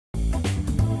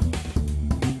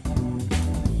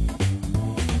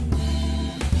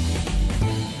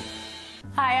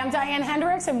I'm Diane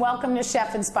Henderiks, and welcome to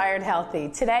Chef Inspired Healthy.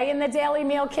 Today in the Daily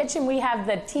Meal Kitchen, we have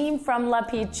the team from La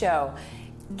Piccio.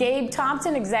 Gabe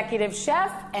Thompson, executive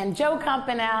chef, and Joe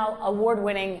Campanale,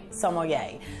 award-winning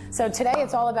sommelier. So today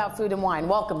it's all about food and wine.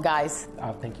 Welcome, guys.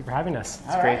 Thank you for having us.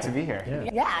 It's great to be here.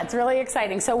 Yeah, it's really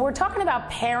exciting. So we're talking about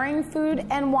pairing food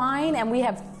and wine, and we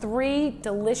have 3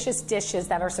 delicious dishes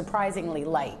that are surprisingly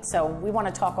light. So we want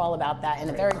to talk all about that in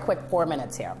a very quick 4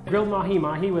 minutes here. Grilled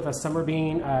mahi-mahi with a summer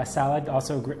bean salad,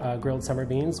 also grilled summer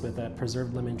beans with a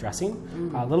preserved lemon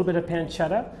dressing, a little bit of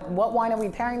pancetta. What wine are we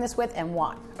pairing this with, and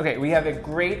why? Okay, we have a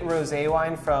great rosé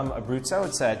wine from Abruzzo.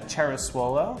 It's a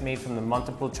Cerasuolo, made from the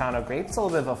Montepulciano grape. It's a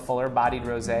little bit of a fuller-bodied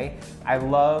rosé. I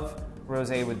love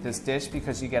rosé with this dish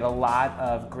because you get a lot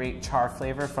of great char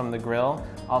flavor from the grill.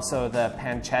 Also, the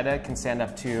pancetta can stand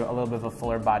up to a little bit of a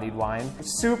fuller-bodied wine.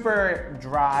 Super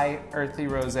dry, earthy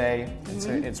rosé.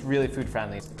 It's really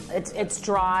food-friendly. It's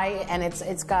dry, and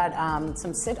it's got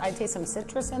I taste some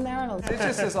citrus in there.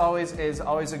 Citrus is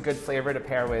always a good flavor to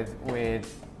pair with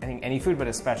I think any food, but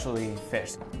especially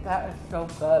fish. That is so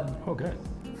good. Oh, good.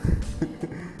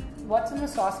 What's in the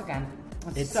sauce again?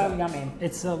 It's so yummy.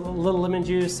 It's a little lemon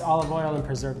juice, olive oil, and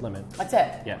preserved lemon. That's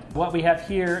it? Yeah. What we have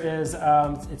here is,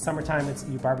 it's summertime,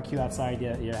 you barbecue outside,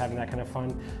 you're having that kind of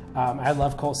fun. I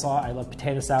love coleslaw, I love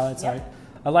potato salad, so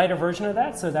a lighter version of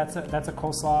that, so that's a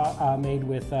coleslaw made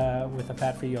with a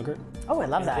fat-free yogurt. Oh, I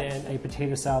love that. And then a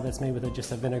potato salad that's made with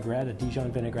just a vinaigrette, a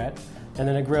Dijon vinaigrette, and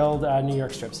then a grilled New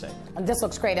York strip steak. And this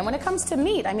looks great. And when it comes to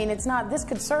meat, I mean, this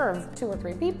could serve 2 or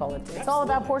 3 people. It's all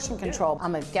about portion control.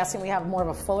 I'm guessing we have more of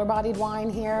a fuller-bodied wine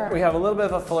here. We have a little bit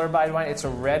of a fuller-bodied wine. It's a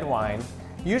red wine.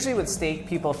 Usually with steak,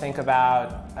 people think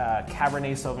about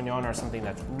Cabernet Sauvignon or something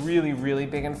that's really, really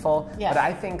big and full. Yeah. But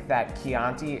I think that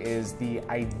Chianti is the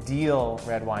ideal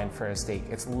red wine for a steak.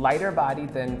 It's lighter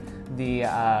bodied than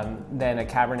a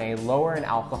Cabernet, lower in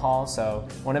alcohol, so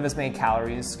won't have as many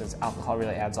calories because alcohol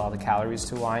really adds all the calories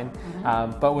to wine.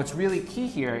 But what's really key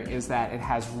here is that it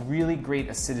has really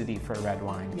great acidity for a red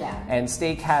wine. Yeah. And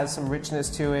steak has some richness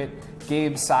to it.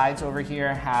 Gabe's sides over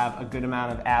here have a good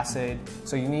amount of acid,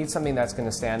 so you need something that's going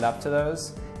to stand up to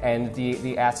those, and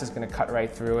the acid is going to cut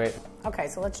right through it. Okay,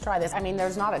 so let's try this. I mean,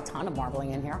 there's not a ton of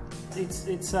marbling in here.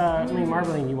 I mean,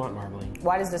 marbling, you want marbling.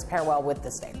 Why does this pair well with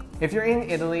the steak? If you're in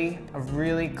Italy, a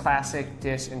really classic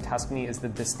dish in Tuscany is the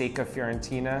bistecca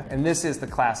fiorentina, and this is the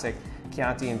classic.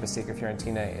 Chianti and bistecca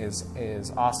fiorentina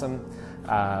is awesome.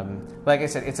 Like I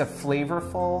said, it's a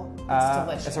flavorful,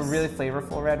 it's a really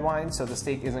flavorful red wine, so the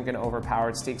steak isn't going to overpower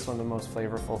it. Steak's one of the most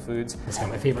flavorful foods. It's got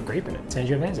my favorite grape in it,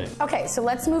 Sangiovese. Okay, so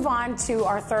let's move on to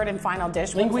our 3rd and final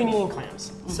dish. Linguine and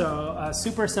clams. So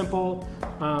super simple.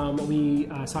 We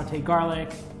saute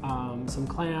garlic, some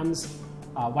clams,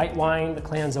 white wine. The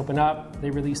clams open up, they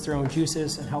release their own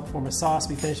juices and help form a sauce.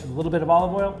 We finish with a little bit of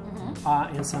olive oil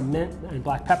and some mint and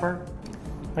black pepper.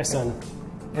 My son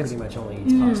pretty much only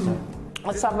eats pasta.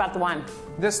 Let's talk about the wine.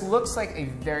 This looks like a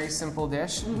very simple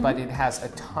dish, but it has a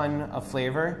ton of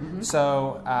flavor.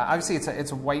 So obviously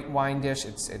it's a white wine dish.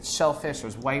 It's shellfish.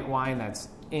 There's white wine that's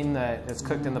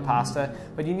cooked in the pasta,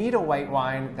 but you need a white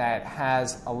wine that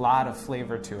has a lot of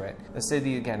flavor to it. The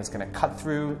acidity, again, is going to cut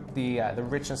through the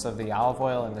richness of the olive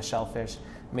oil and the shellfish,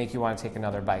 make you want to take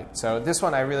another bite. So this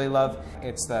one I really love.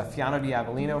 It's the Fiano di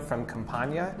Avellino from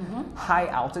Campania. High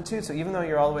altitude, so even though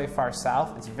you're all the way far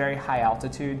south, it's very high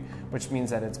altitude, which means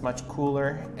that it's much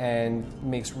cooler and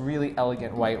makes really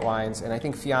elegant white wines. And I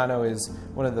think Fiano is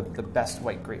one of the best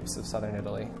white grapes of southern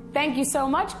Italy. Thank you so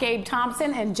much, Gabe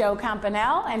Thompson and Joe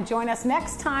Campanale, and join us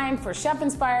next time for Chef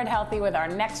Inspired Healthy with our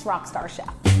next Rockstar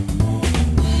Chef.